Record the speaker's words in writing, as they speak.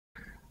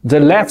The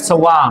left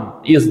one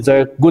is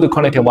the good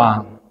quality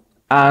one,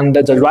 and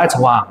the right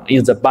one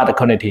is the bad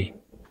quality.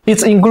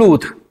 It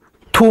includes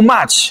too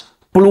much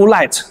blue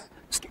light.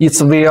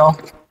 It will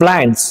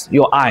blind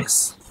your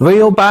eyes. When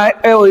you buy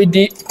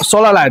LED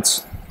solar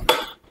lights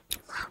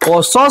or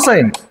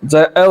sourcing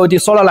the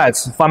LED solar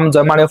lights from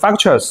the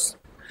manufacturers,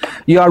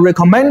 you are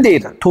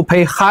recommended to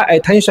pay high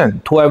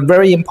attention to a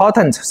very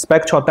important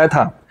spectral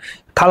data,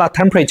 color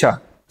temperature,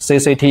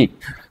 CCT.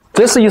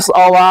 This is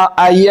our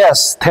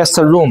IES test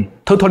room,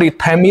 totally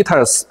 10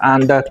 meters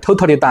and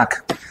totally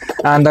dark.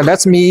 And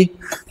let me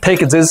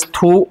take these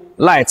two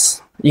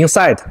lights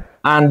inside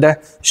and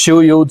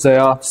show you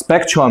their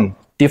spectrum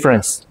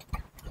difference.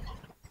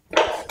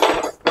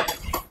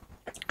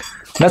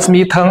 Let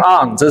me turn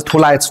on these two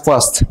lights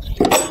first.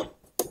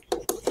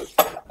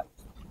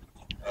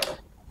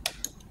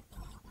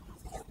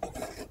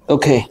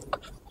 Okay.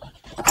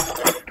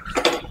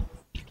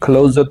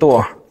 Close the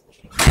door.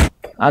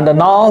 And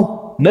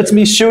now let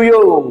me show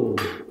you.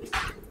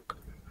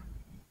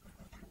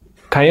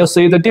 Can you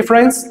see the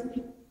difference?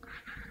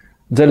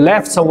 The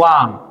left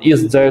one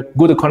is the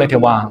good quality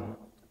one,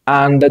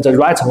 and the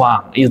right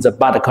one is the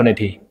bad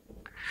quality.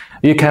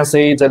 You can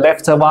see the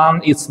left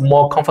one is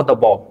more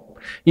comfortable.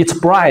 It's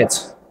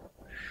bright,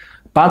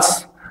 but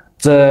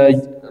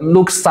the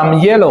looks some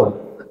yellow,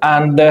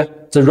 and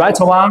the right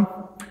one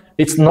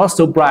it's not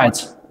so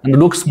bright and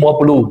looks more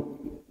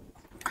blue.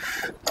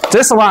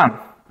 This one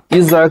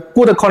is a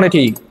good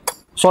quality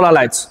solar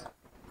light.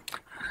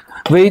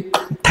 We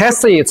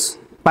test it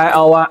by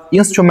our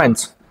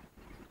instrument.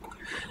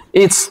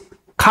 Its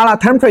color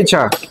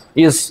temperature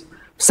is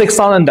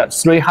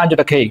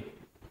 6300 K.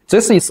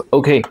 This is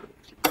okay.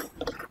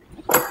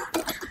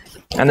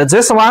 And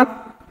this one,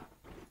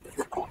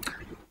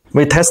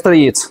 we tested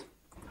it.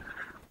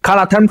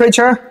 Color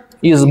temperature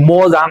is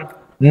more than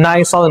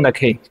 9000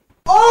 K.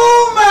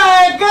 Oh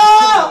my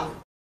God!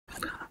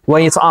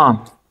 When it's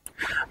on,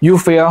 you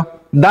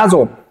feel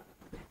dazzle.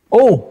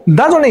 Oh,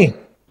 dazzling!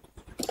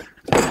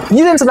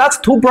 Isn't that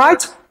too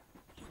bright?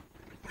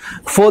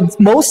 For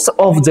most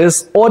of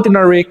these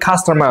ordinary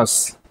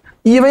customers,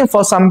 even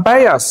for some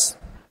buyers,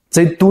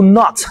 they do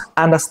not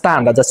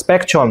understand the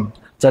spectrum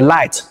the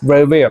light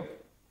reveals.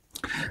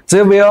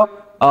 They will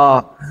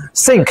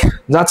think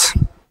that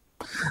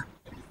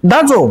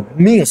dazzle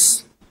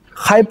means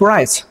high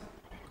bright,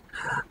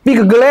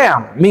 big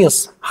glare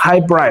means high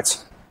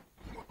bright.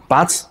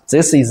 But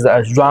this is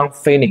a wrong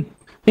feeling.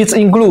 It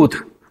includes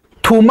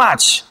too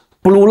much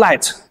blue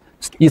light.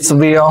 It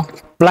will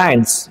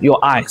blind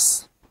your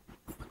eyes.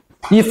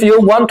 If you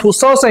want to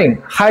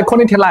sourcing high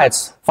quality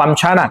lights from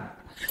China,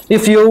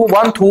 if you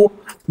want to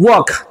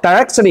work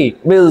directly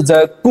with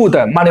the good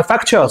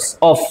manufacturers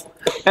of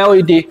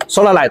LED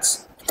solar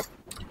lights,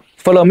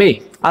 follow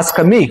me, ask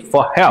me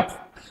for help.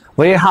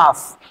 We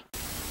have,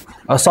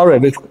 I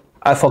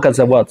forgot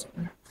the word.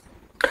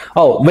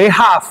 Oh, we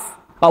have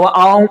our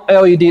own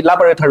LED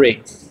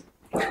laboratory,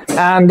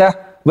 and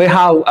we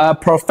have a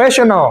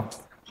professional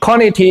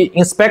quality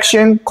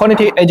inspection,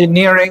 quality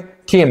engineering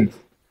team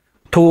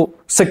to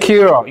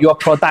secure your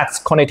product's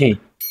quality.